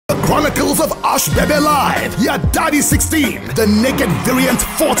Chronicles of Ushbebe Live, Yadadi 16, the Naked Variant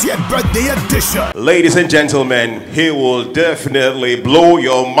 40th Birthday Edition. Ladies and gentlemen, he will definitely blow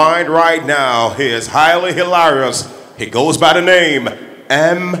your mind right now. He is highly hilarious. He goes by the name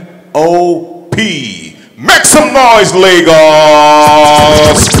MOP. Make some noise,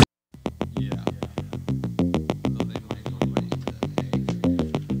 Lagos!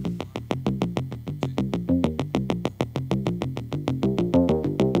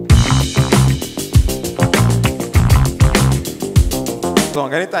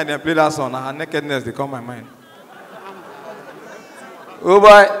 Song. Anytime they play that song, her nakedness they come my mind. Oh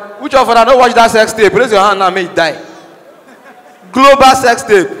boy, which of you don't watch that sex tape? Raise your hand now, may it die. Global sex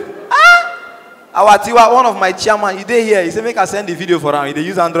tape. Ah! Our Tiwa, one of my chairman, he did here. He said make I send the video for him. He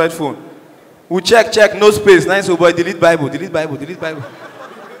use Android phone. We check, no space. Nice, oh boy, delete Bible.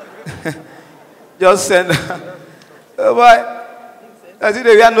 Just send. Oh boy, I see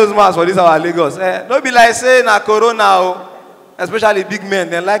they wear nose mask for this our Lagos. Don't be like saying na corona. Especially big men,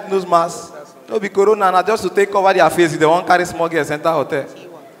 they like nose masks. No be corona, now just to take cover their face. They won't carry small girls enter hotel.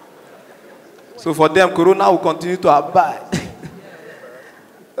 So for them, corona will continue to abide.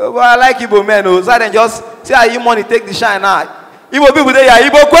 But I like Igbo men, so then just see how you money take the shine now. Igbo people there,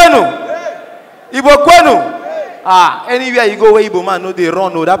 Igbo kwenu. Ah, anywhere you go where Igbo man no they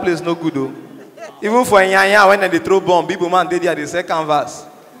run, no, that place no good though. Even for Nyanya when they throw bomb, Igbo man they there they say canvas.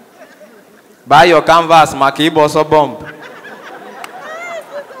 Buy your canvas, mark Igbo so bomb.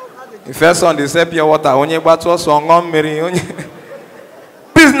 The first one, they say pure water.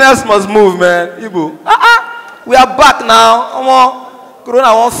 Business must move, man. Ibu. We are back now.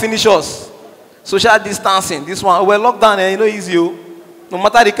 Corona won't finish us. Social distancing. This one, we're locked down, you know, easy. No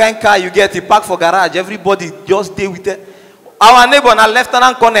matter the kind of car you get, you park for garage. Everybody just stay with it. Our neighbor on the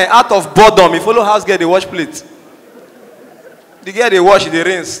left-hand corner, out of boredom, he follow house girl, they wash plates. The girl, they wash, they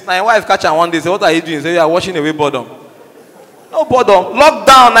rinse. Now, your wife catch her one day, say, what are you doing? Say, you are washing away boredom. No boredom.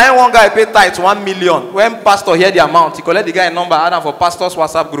 Lockdown, now one guy paid tithes 1 million. When pastor hear the amount, he collect the guy number, add him for pastor's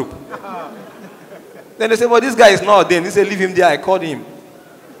WhatsApp group. Then they say, well, this guy is not ordained. They say, leave him there. I called him.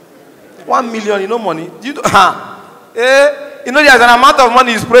 1 million, you know money? Do you know, you know there's an amount of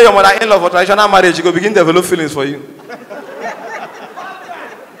money you spray your mother-in-law for traditional marriage, you go begin to develop feelings for you.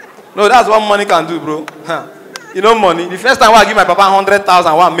 No, that's what money can do, bro. You know money? The first time I give my papa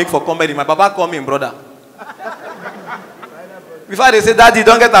 100,000, what I make for comedy, my papa call me brother. Before they say, Daddy,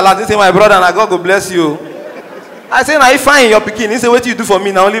 don't get a lot. They say, my brother, and God go bless you. I say, now you find your picking. He say, what do you do for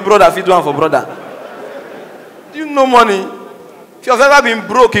me? Now only brother, if you do one for brother. Do you know money? If you have ever been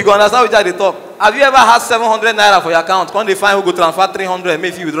broke, you go understand which are they talk. Have you ever had 700 naira for your account? Can't they find who go transfer 300,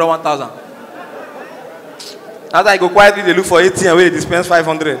 maybe you withdraw 1,000? After you go quietly, they look for 80 and where they dispense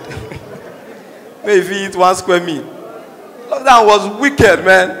 500. Maybe if you eat 1 square meal. Lockdown was wicked,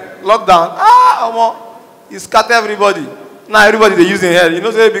 man. Lockdown. It scattered everybody. Now everybody they using hair. You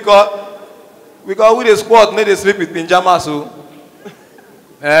know, say because we dey squat, they sleep with pajamas. So,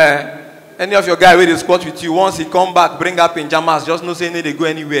 any of your guy where they squat with you, once he come back, bring up pajamas. Just no say they go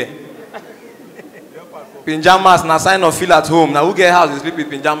anywhere. Pajamas na sign of feel at home. Now who get house they sleep with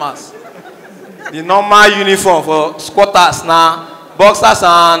pajamas? The normal uniform for squatters now, boxers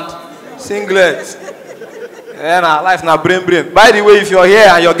and singlets. Nah, life na brain. By the way, if you're here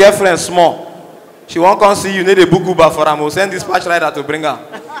and your girlfriend small. She won't come see you, need a book Uber for her. We'll send dispatch rider to bring her.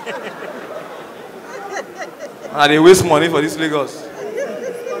 And they waste money for this Lagos. You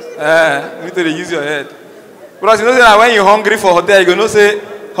need to use your head. Because you know that when you're hungry for hotel, you're going to say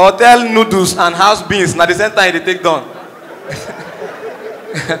hotel noodles and house beans. Now the same time they take down.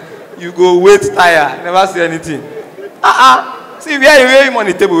 You go wait tired, never see anything. See where you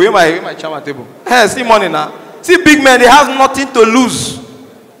money table, where my chairman table. See money now. See big men, they have nothing to lose.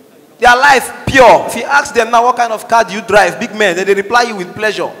 Their life pure. If you ask them now what kind of car do you drive, big men, then they reply you with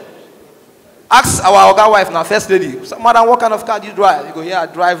pleasure. Ask our Oga wife now, first lady, madam, what kind of car do you drive? You go, yeah, I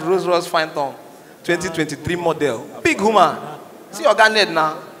drive Rolls-Royce Phantom, 2023 model. Big woman. See Oga Ned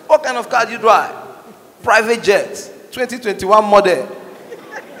now. What kind of car do you drive? Private jet, 2021 model.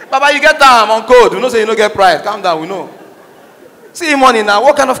 Baba, you get down on code. We know say you don't get pride. Calm down, we know. See money now.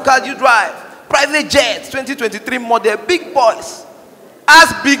 What kind of car do you drive? Private jet, 2023 model. Big boys.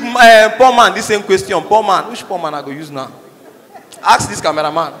 Ask big poor man this same question. Poor man, which poor man I go use now? Ask this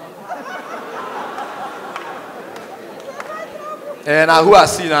cameraman. Now who I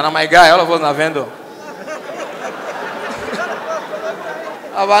see now? Now my guy, all of us are vendor.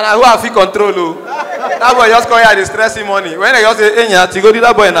 Now who I feel control? That boy just come here, they stress him money. When I just say, hey, you go to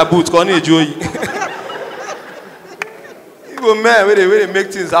that boy in a boot, call me Joey. You go man, where they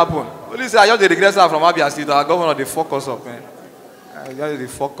make things happen. Only say I just regret from Abia State. Our governor they fuck us up, man. I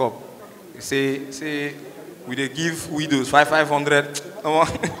just fuck up. Say, we they give widows 500. Oh,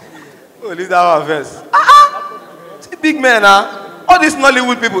 leave that one first. See, big men, all these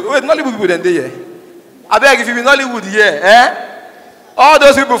Nollywood people. Wait, Nollywood people then they here. I beg if you be Nollywood here, all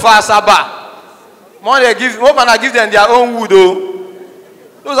those people for Asaba. More they give, more man give them their own wood, oh.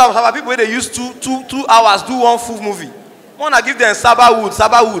 Those are people where they use 2 hours do one full movie. More I give them Saba wood.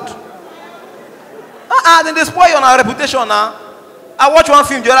 Then they spoil on our reputation now. I watched one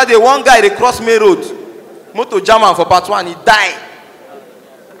film the other day. One guy they cross May Road, motor German for part 1, he died.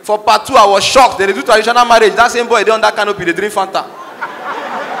 For part 2, I was shocked. They do traditional marriage. That same boy they on that canopy, they drink Fanta.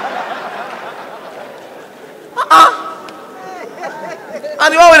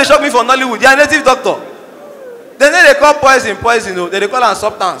 And the one when they shock me for Nollywood, they are native doctor. Then they call poison, they call am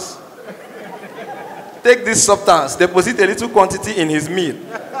substance. Take this substance, deposit a little quantity in his meal.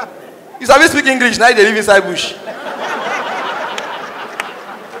 You sabi speak English, now they live inside bush.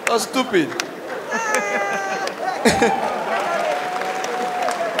 So stupid.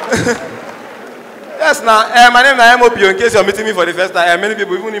 Yes, now, my name is MOP. In case you're meeting me for the first time, many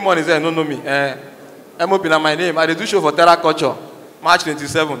people, even in morning, say, don't know me. MOP is my name. I do show for Terra Culture, March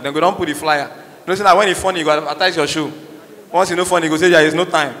 27. Then go down put the flyer. You know, that when it's funny, you got to attach your shoe. Once you know funny, you go say, there is no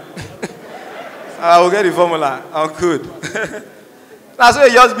time. I will get the formula. I'm good. That's why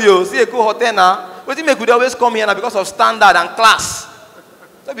you just be, see a cool hotel now. What do you make we always come here now because of standard and class?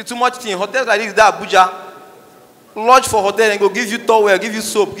 Don't be too much thing. Hotels like this, that Abuja. Lodge for hotel and go give you towel, give you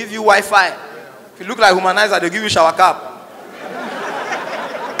soap, give you Wi-Fi. If you look like humanizer, they'll give you shower cap.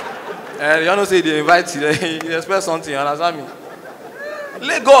 You don't say they invite you, you expect something, you understand me?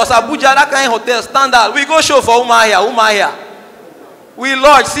 Lagos, Abuja, that kind of hotel, standard. We go show for Umahia. We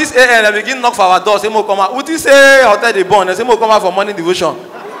lodge 6 a.m. and begin knock for our door. Say, Mo come out. Uti say hotel they born. They say, Mo come out for morning devotion.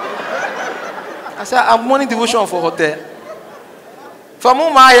 I said, I'm morning devotion for hotel. From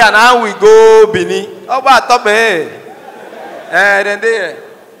Umahia now we go Bini. How about top then they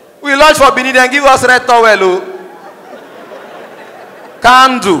we lodge for Bini, then give us red towel,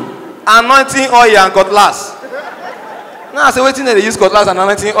 candle, anointing oil and cutlass. Now I say, waiting they use cutlass and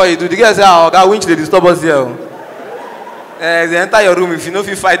anointing oil. Do the guys say, oh, God, winch they disturb us here? They enter your room if you know if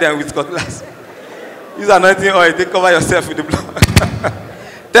you fight them with cutlass. Use anointing oil, take cover yourself with the blood.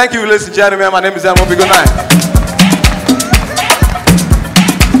 Thank you, ladies and gentlemen. My name is MOP. Good night.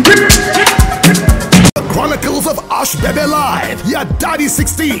 Chronicles of Ushbebe Live, Yadadi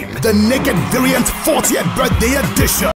 16, the Naked Variant 40th birthday edition.